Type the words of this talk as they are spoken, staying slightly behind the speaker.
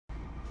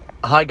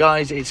Hi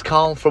guys, it's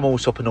Carl from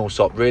Allsop and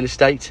Allsop Real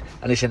Estate,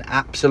 and it's an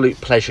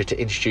absolute pleasure to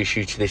introduce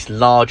you to this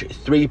large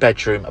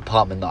 3-bedroom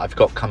apartment that I've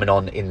got coming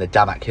on in the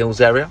DAMAC Hills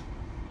area.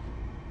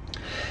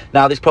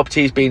 Now this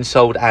property is being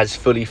sold as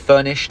fully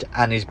furnished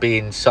and is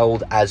being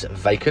sold as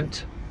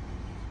vacant.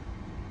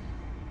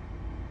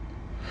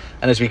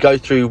 And as we go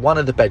through one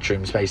of the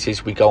bedroom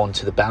spaces, we go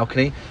onto the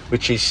balcony,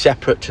 which is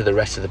separate to the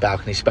rest of the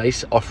balcony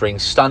space, offering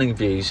stunning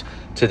views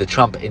to the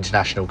Trump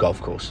International Golf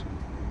Course.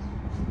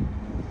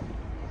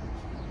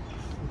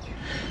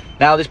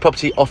 Now this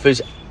property offers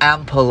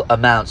ample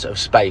amounts of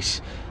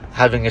space,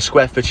 having a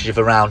square footage of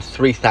around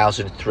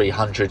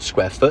 3,300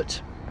 square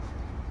foot.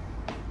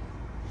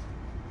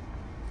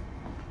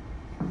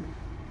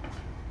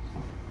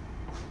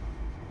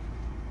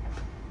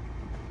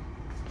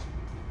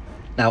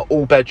 Now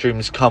all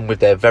bedrooms come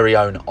with their very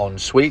own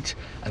ensuite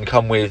and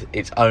come with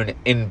its own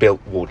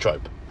inbuilt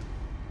wardrobe.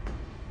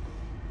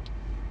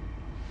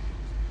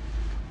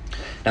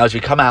 Now as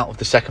we come out of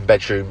the second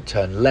bedroom,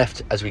 turn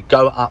left as we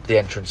go up the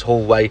entrance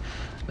hallway.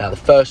 Now the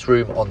first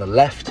room on the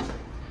left,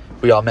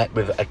 we are met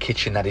with a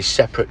kitchen that is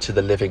separate to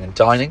the living and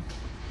dining.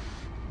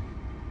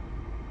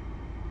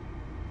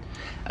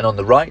 And on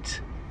the right,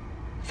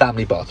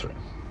 family bathroom.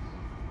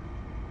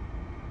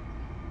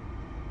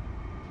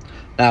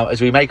 Now as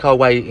we make our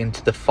way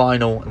into the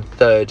final and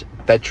third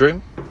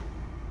bedroom,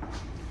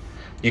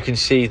 you can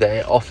see that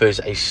it offers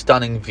a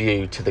stunning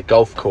view to the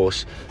golf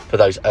course for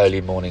those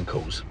early morning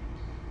calls.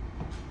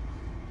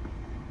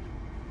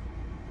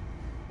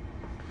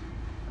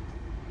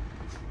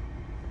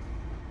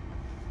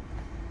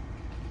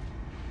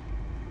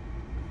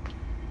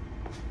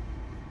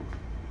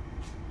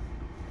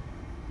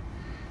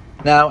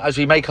 Now, as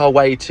we make our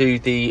way to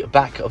the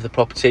back of the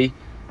property,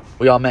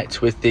 we are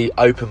met with the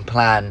open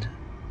plan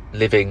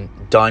living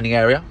dining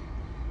area,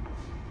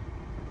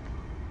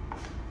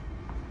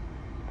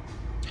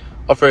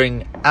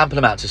 offering ample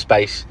amounts of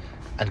space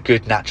and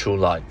good natural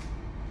light.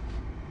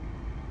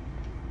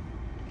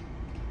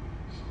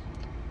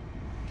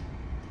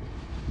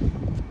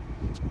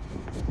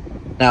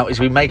 Now, as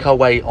we make our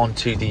way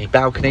onto the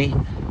balcony,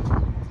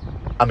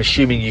 I'm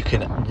assuming you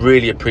can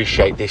really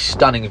appreciate this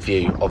stunning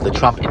view of the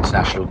Trump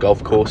International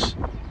Golf Course.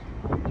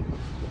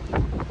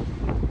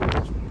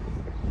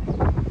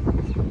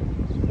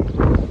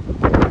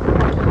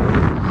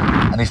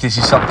 And if this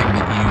is something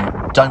that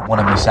you don't want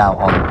to miss out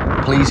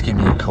on, please give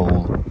me a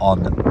call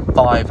on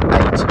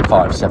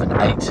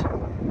 58578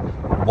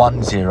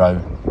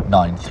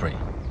 1093.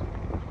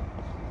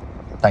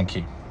 Thank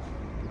you.